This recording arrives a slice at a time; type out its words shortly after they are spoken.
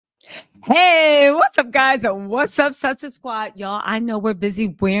Hey, what's up, guys? And what's up, Sussex Squad? Y'all, I know we're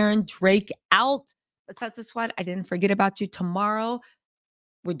busy wearing Drake out. But Sussex Squad, I didn't forget about you. Tomorrow,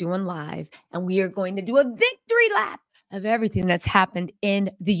 we're doing live, and we are going to do a victory lap of everything that's happened in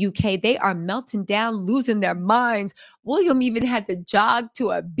the UK. They are melting down, losing their minds. William even had to jog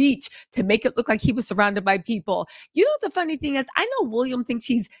to a beach to make it look like he was surrounded by people. You know, the funny thing is, I know William thinks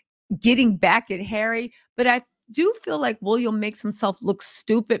he's getting back at Harry, but I do feel like William makes himself look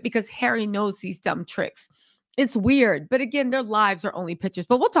stupid because Harry knows these dumb tricks. It's weird. But again, their lives are only pictures.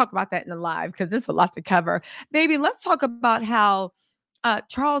 But we'll talk about that in the live because there's a lot to cover. Baby, let's talk about how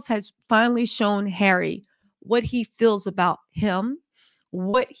Charles has finally shown Harry what he feels about him,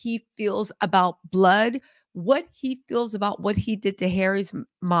 what he feels about blood, what he feels about what he did to Harry's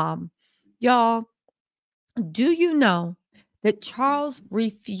mom. Y'all, do you know that Charles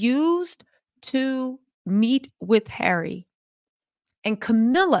refused to meet with Harry? And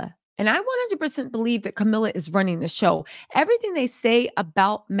Camilla, and I 100% believe that Camilla is running the show. Everything they say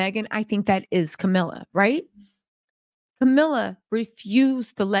about Meghan, I think that is Camilla, right? Camilla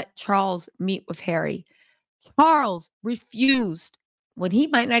refused to let Charles meet with Harry. Charles refused, when he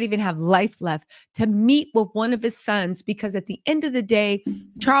might not even have life left, to meet with one of his sons because at the end of the day,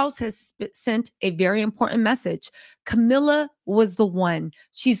 Charles has sent a very important message. Camilla was the one.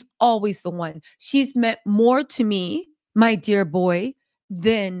 She's always the one. She's meant more to me, my dear boy,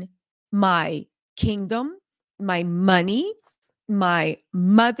 than my kingdom, my money, my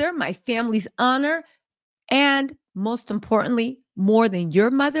mother, my family's honor, and most importantly, more than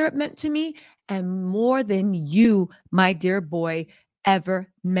your mother meant to me and more than you, my dear boy, ever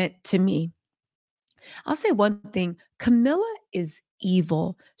meant to me. I'll say one thing. Camilla is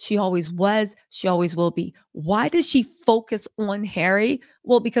evil. She always was. She always will be. Why does she focus on Harry?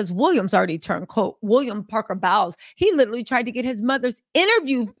 Well, because William's already turned coat. William Parker Bowles, he literally tried to get his mother's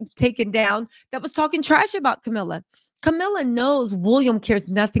interview taken down that was talking trash about Camilla. Camilla knows William cares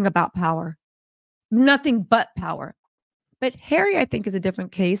nothing about power. Nothing but power. But Harry, I think, is a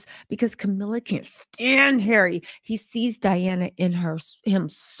different case because Camilla can't stand Harry. He sees Diana in him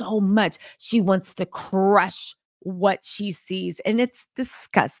so much. She wants to crush what she sees. And it's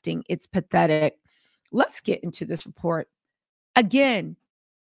disgusting. It's pathetic. Let's get into this report. Again,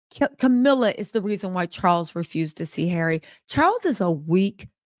 Camilla is the reason why Charles refused to see Harry. Charles is a weak,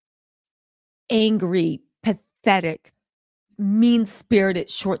 angry, pathetic,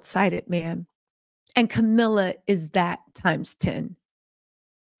 mean-spirited, short-sighted man. And Camilla is that times 10.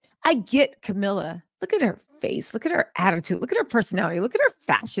 I get Camilla. Look at her face. Look at her attitude. Look at her personality. Look at her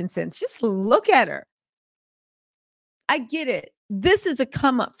fashion sense. Just look at her. I get it. This is a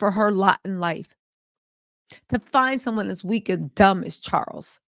come up for her lot in life. To find someone as weak and dumb as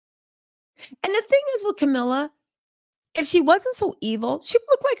Charles. And the thing is with Camilla, if she wasn't so evil, she would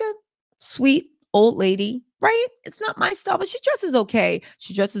look like a sweet old lady, right? It's not my style, but she dresses okay.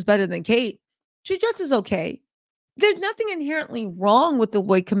 She dresses better than Kate. She dresses okay. There's nothing inherently wrong with the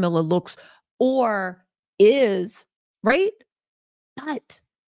way Camilla looks or is, right? But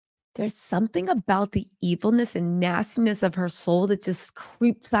there's something about the evilness and nastiness of her soul that just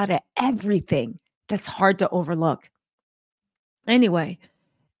creeps out of everything that's hard to overlook. Anyway,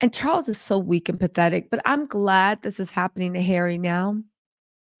 and Charles is so weak and pathetic, but I'm glad this is happening to Harry now,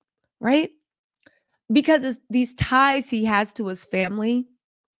 right? Because it's these ties he has to his family.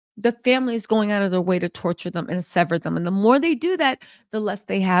 The family is going out of their way to torture them and sever them. And the more they do that, the less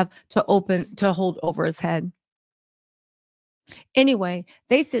they have to hold over his head. Anyway,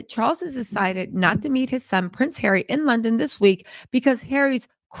 they said Charles has decided not to meet his son, Prince Harry, in London this week because Harry's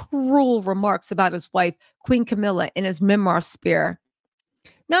cruel remarks about his wife, Queen Camilla, in his memoir, Spear.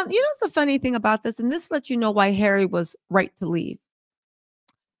 Now, you know what's the funny thing about this? And this lets you know why Harry was right to leave.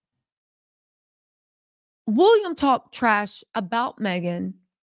 William talked trash about Meghan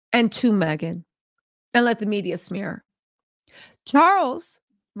and to Meghan and let the media smear. Charles,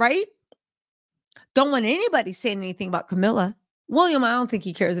 right? Don't want anybody saying anything about Camilla. William, I don't think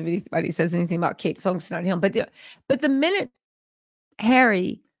he cares if anybody says anything about Kate. So it's not him. But the minute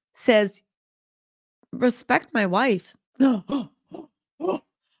Harry says, respect my wife. What?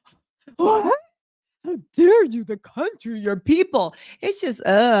 How dare you, the country, your people? It's just,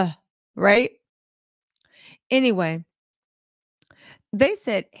 right? Anyway, they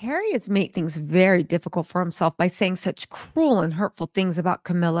said Harry has made things very difficult for himself by saying such cruel and hurtful things about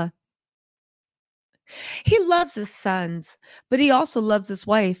Camilla. He loves his sons, but he also loves his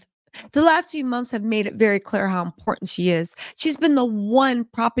wife. The last few months have made it very clear how important she is. She's been the one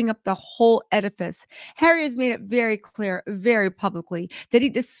propping up the whole edifice. Harry has made it very clear, very publicly, that he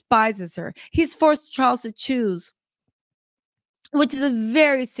despises her. He's forced Charles to choose which is a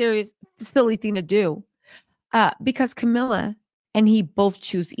very serious, silly thing to do. Because Camilla and he both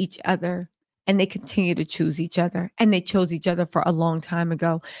choose each other, and they continue to choose each other, and they chose each other for a long time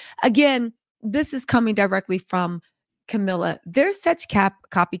ago. Again, this is coming directly from Camilla. There's such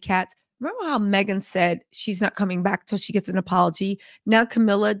copycats. Remember how Megan said she's not coming back till she gets an apology? Now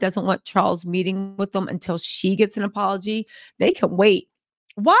Camilla doesn't want Charles meeting with them until she gets an apology. They can wait.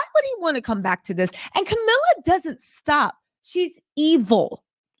 Why would he want to come back to this? And Camilla doesn't stop. She's evil.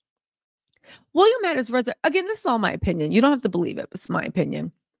 William had his again, this is all my opinion. You don't have to believe it, but it's my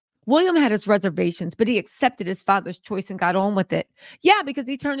opinion. William had his reservations, but he accepted his father's choice and got on with it. Yeah, because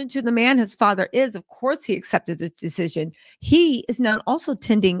he turned into the man his father is. Of course, he accepted the decision. He is now also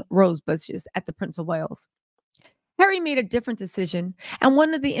tending rose bushes at the Prince of Wales. Harry made a different decision, and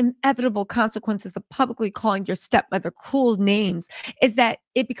one of the inevitable consequences of publicly calling your stepmother cruel names is that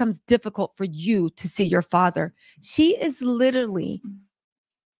it becomes difficult for you to see your father. She is literally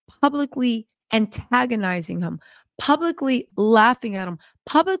publicly antagonizing him, publicly laughing at him,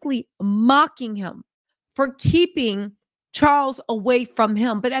 publicly mocking him for keeping Charles away from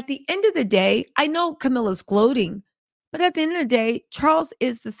him. But at the end of the day, I know Camilla's gloating, but at the end of the day, Charles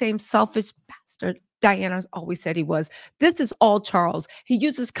is the same selfish bastard Diana always said he was. This is all Charles. He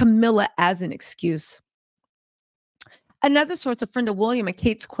uses Camilla as an excuse. Another source, a friend of William and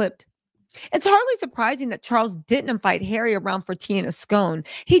Kate's quipped, "It's hardly surprising that Charles didn't invite Harry around for tea and a scone.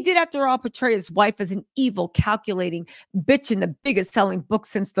 He did, after all, portray his wife as an evil, calculating bitch in the biggest selling book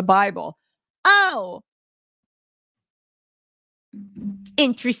since the Bible." Oh,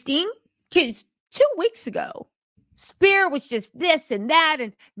 interesting. Because 2 weeks ago, Spear was just this and that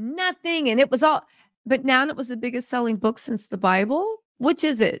and nothing, and it was all. But now it was the biggest selling book since the Bible. Which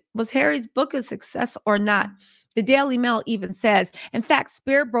is it? Was Harry's book a success or not? The Daily Mail even says, in fact,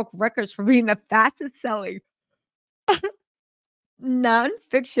 Spear broke records for being the fastest selling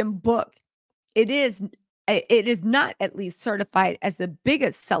nonfiction book. It is not at least certified as the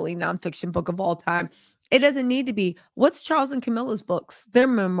biggest selling nonfiction book of all time. It doesn't need to be. What's Charles and Camilla's books? Their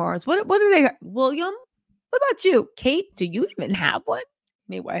memoirs. What are they? William? What about you? Kate, do you even have one?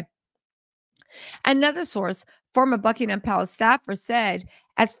 Anyway. Another source, former Buckingham Palace staffer, said,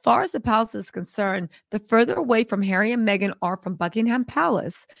 as far as the palace is concerned, the further away from Harry and Meghan are from Buckingham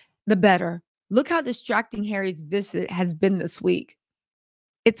Palace, the better. Look how distracting Harry's visit has been this week.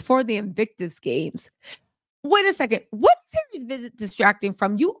 It's for the Invictus Games. Wait a second. What is Harry's visit distracting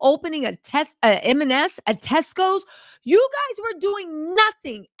from? You opening a M&S at Tesco's? You guys were doing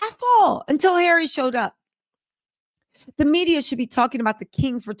nothing at all until Harry showed up. The media should be talking about the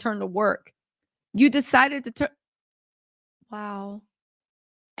king's return to work. You decided to turn. Wow.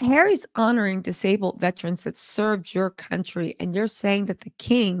 Harry's honoring disabled veterans that served your country, and you're saying that the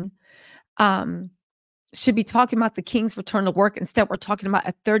king should be talking about the king's return to work. Instead, we're talking about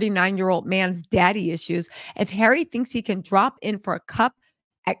a 39-year-old man's daddy issues. If Harry thinks he can drop in for a cup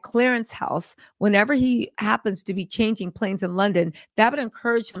at Clarence House whenever he happens to be changing planes in London, that would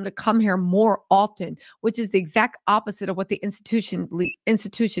encourage him to come here more often, which is the exact opposite of what the institution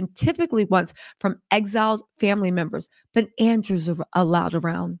typically wants from exiled family members. But Andrew's allowed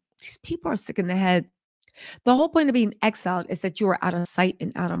around. These people are sick in the head. The whole point of being exiled is that you are out of sight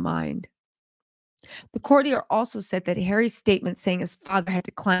and out of mind. The courtier also said that Harry's statement saying his father had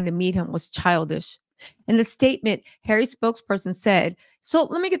declined to meet him was childish. In the statement, Harry's spokesperson said, so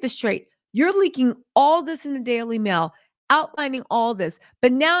let me get this straight. You're leaking all this in the Daily Mail, outlining all this.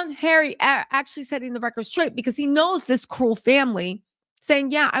 But now Harry actually setting the record straight because he knows this cruel family,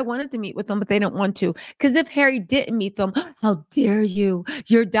 saying, yeah, I wanted to meet with them, but they didn't want to. Because if Harry didn't meet them, how dare you,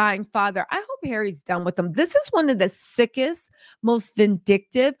 your dying father. I hope Harry's done with them. This is one of the sickest, most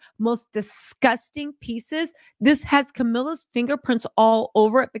vindictive, most disgusting pieces. This has Camilla's fingerprints all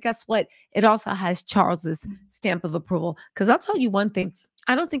over it. But guess what? It also has Charles's stamp of approval. Because I'll tell you one thing.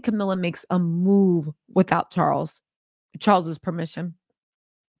 I don't think Camilla makes a move without Charles's permission.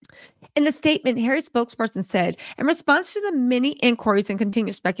 In the statement, Harry's spokesperson said, in response to the many inquiries and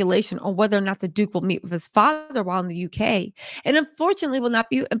continued speculation on whether or not the Duke will meet with his father while in the UK, it unfortunately will not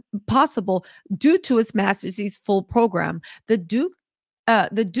be possible due to His Majesty's full program. The Duke,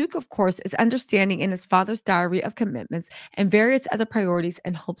 of course, is understanding in his father's diary of commitments and various other priorities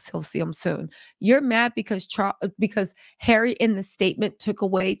and hopes he'll see him soon. You're mad because Harry in the statement took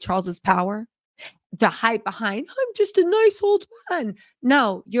away Charles's power to hide behind, I'm just a nice old man.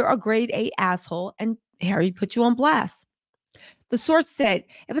 No, you're a grade A asshole, and Harry put you on blast. The source said,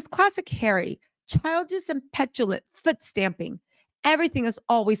 it was classic Harry, childish and petulant, foot stamping. Everything is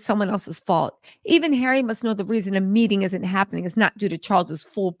always someone else's fault. Even Harry must know the reason a meeting isn't happening is not due to Charles's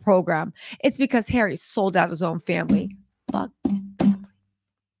full program. It's because Harry sold out his own family. Fuck that family.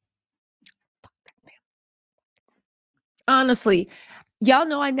 Fuck that family. Honestly, y'all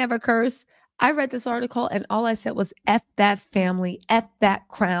know I never curse. I read this article and all I said was F that family, F that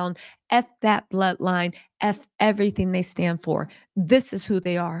crown, F that bloodline, F everything they stand for. This is who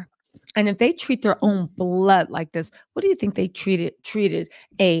they are. And if they treat their own blood like this, what do you think they treated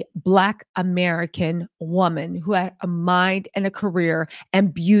a Black American woman who had a mind and a career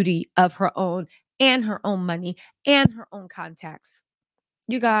and beauty of her own and her own money and her own contacts?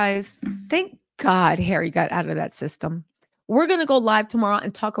 You guys, thank God Harry got out of that system. We're going to go live tomorrow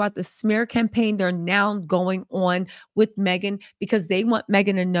and talk about the smear campaign they're now going on with Meghan because they want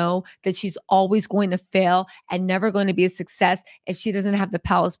Meghan to know that she's always going to fail and never going to be a success if she doesn't have the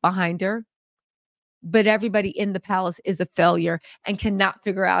palace behind her. But everybody in the palace is a failure and cannot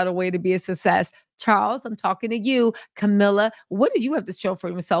figure out a way to be a success. Charles, I'm talking to you. Camilla, what do you have to show for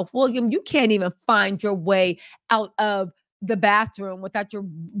yourself? William, you can't even find your way out of the bathroom without your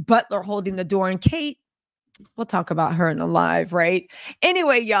butler holding the door. And Kate, we'll talk about her in a live, right?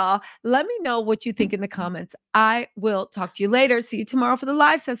 Anyway, y'all, let me know what you think in the comments. I will talk to you later. See you tomorrow for the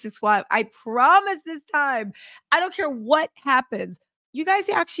live Sussex Squad. I promise this time. I don't care what happens. You guys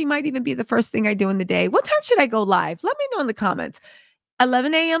actually might even be the first thing I do in the day. What time should I go live? Let me know in the comments.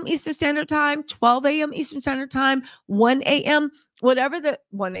 11 a.m. Eastern Standard Time, 12 a.m. Eastern Standard Time, 1 a.m., whatever the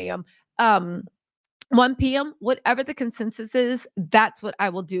 1 a.m. 1 p.m., whatever the consensus is, that's what I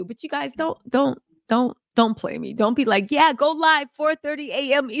will do. But you guys don't play me. Don't be like, yeah, go live 4:30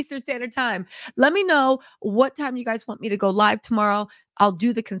 a.m. Eastern Standard Time. Let me know what time you guys want me to go live tomorrow. I'll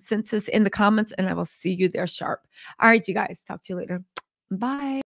do the consensus in the comments and I will see you there sharp. All right, you guys, talk to you later. Bye.